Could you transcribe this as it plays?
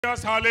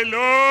Just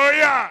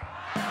hallelujah.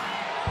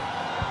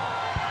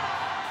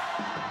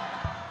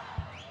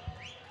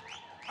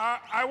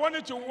 I want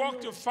you to walk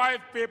to 5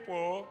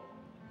 people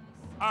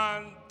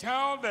and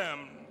tell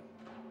them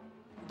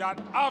that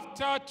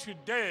after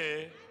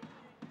today,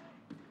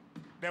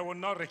 they will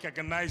not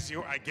recognize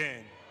you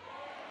again.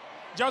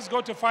 Just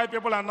go to 5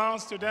 people and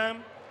announce to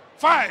them,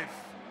 5.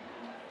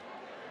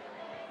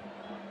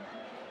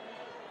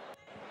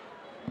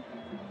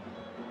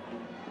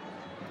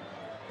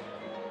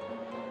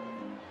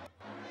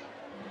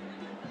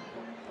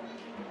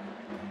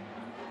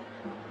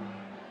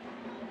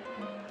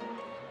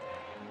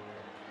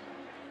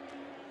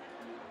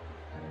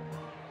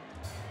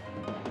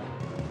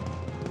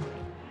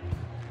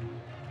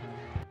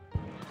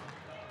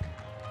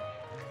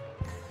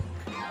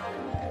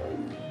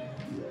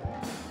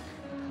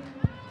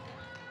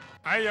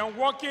 I am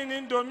walking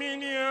in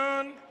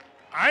dominion.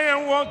 I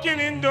am walking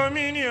in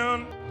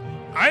dominion.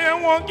 I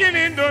am walking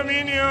in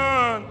dominion.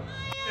 I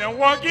am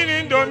walking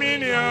in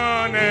dominion.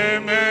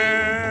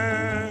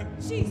 Amen.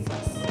 Jesus.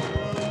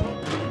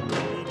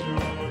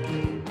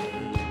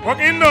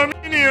 Walking in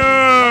dominion.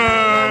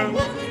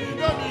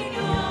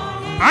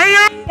 I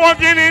am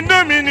walking in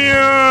dominion.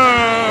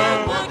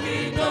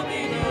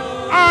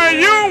 Are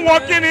you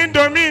walking in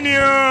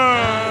dominion?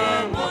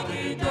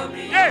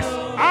 Yes,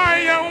 I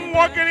am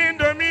walking in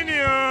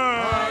dominion.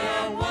 Are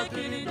you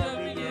walking in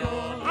dominion?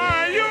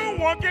 I am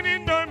walking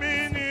in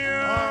dominion.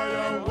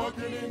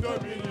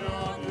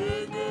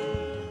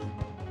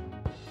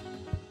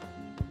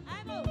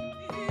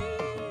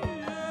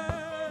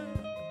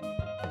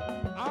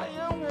 I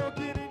am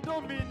walking in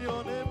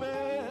dominion.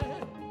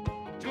 Amen.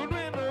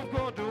 Children of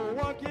God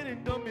walking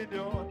in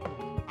dominion.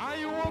 Are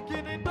you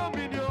walking in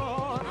dominion?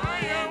 I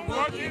am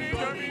walking in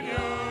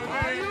dominion.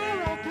 Are you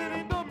walking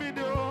in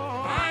dominion?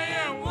 I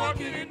am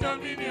walking in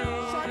dominion.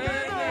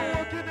 Sakina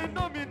walking in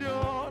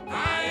dominion.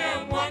 I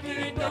am walking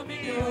in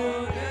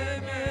dominion.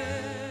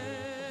 Amen.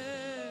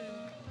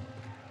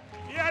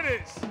 Hear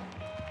this.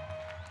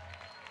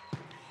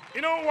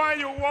 You know why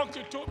you walk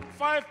to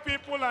 5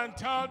 people and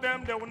tell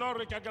them they will not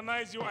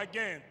recognize you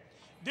again?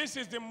 This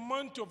is the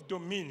month of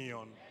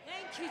dominion.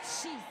 Thank you,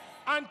 Jesus.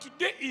 And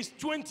today is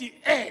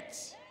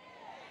 28.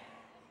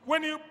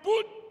 When you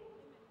put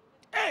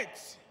 8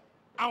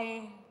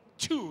 and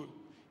 2,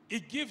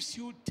 it gives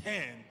you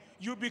 10.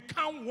 You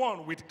become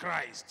one with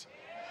Christ.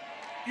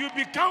 You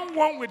become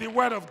one with the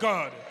Word of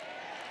God.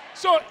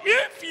 So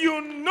if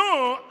you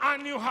know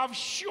and you have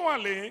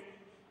surely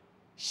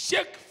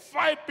shake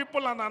 5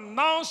 people and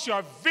announce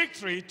your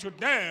victory to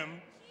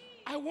them,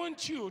 I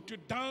want you to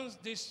dance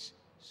this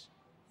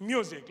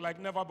music like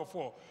never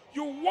before.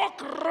 You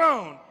walk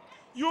around,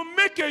 you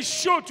make a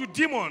show to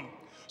demon,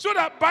 so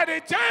that by the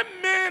time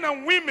men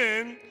and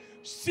women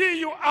see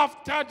you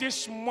after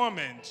this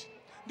moment,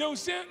 they will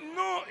say,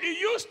 no, it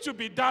used to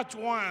be that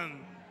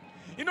one.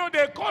 You know,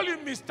 they call you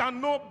Mr.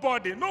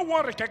 Nobody. No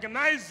one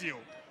recognizes you.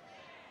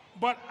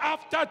 But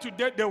after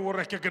today, they will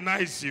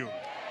recognize you.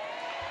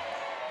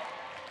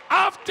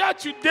 After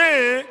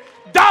today,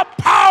 that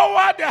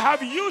power they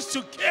have used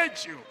to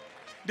cage you,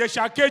 they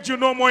shall cage you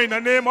no more in the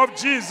name of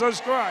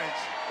Jesus Christ.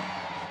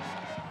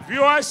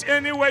 Viewers,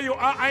 anywhere you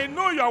are, I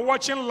know you are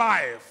watching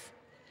live.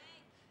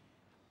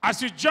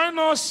 As you join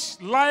us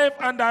live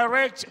and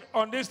direct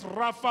on this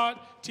Rafa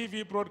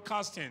TV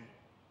broadcasting,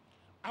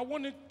 I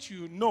wanted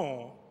to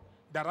know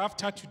that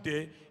after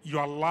today,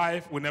 your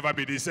life will never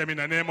be the same in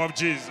the name of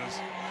Jesus.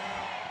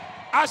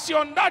 As you're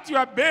on that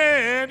your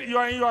bed, you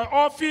are in your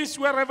office,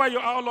 wherever you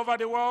are all over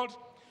the world,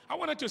 I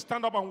wanted to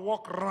stand up and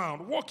walk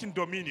around, walk in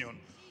dominion,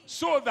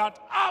 so that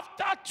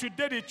after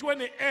today, the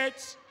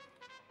 28th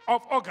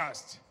of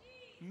August,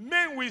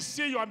 men will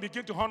see you and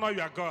begin to honor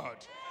your God.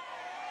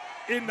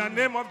 In the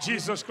name of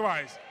Jesus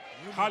Christ.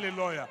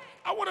 Hallelujah.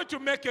 I wanted to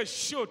make a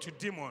show to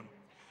demon.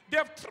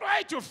 They've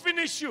tried to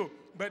finish you,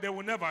 but they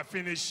will never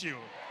finish you.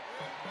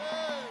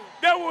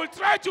 They will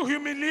try to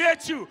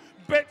humiliate you,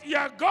 but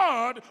your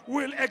God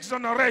will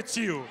exonerate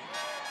you.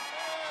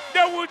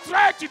 They will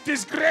try to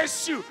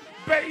disgrace you,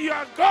 but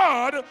your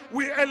God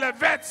will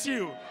elevate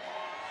you.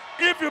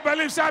 If you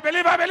believe, say, I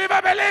believe, I believe,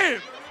 I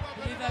believe.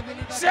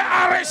 Say,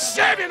 I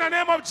receive in the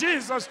name of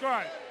Jesus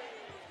Christ.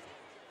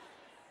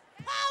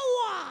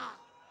 Power.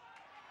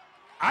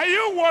 Are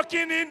you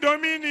walking in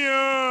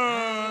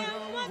dominion?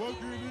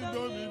 Walking in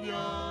dominion.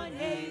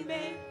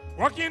 Amen.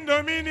 Walking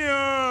dominion.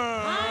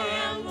 I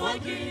am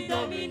walking in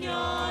dominion.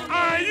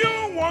 Are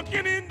you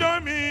walking in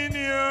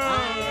dominion?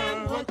 I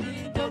am walking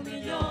in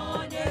dominion.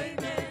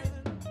 Amen.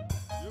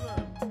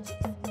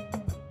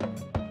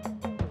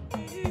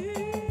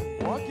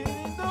 Walking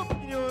in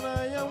dominion.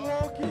 I am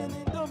walking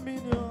in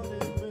dominion.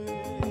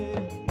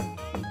 Amen.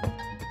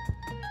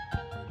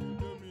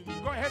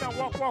 Go ahead and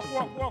walk, walk,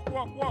 walk, walk,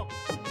 walk, walk.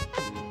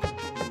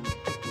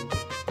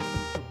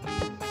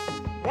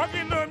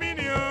 Walking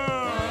dominion. I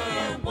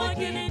am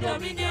walking in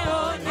dominion.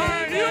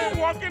 Are you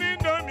walking in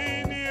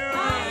dominion?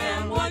 I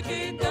am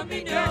walking in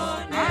dominion. Yes,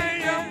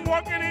 I am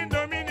walking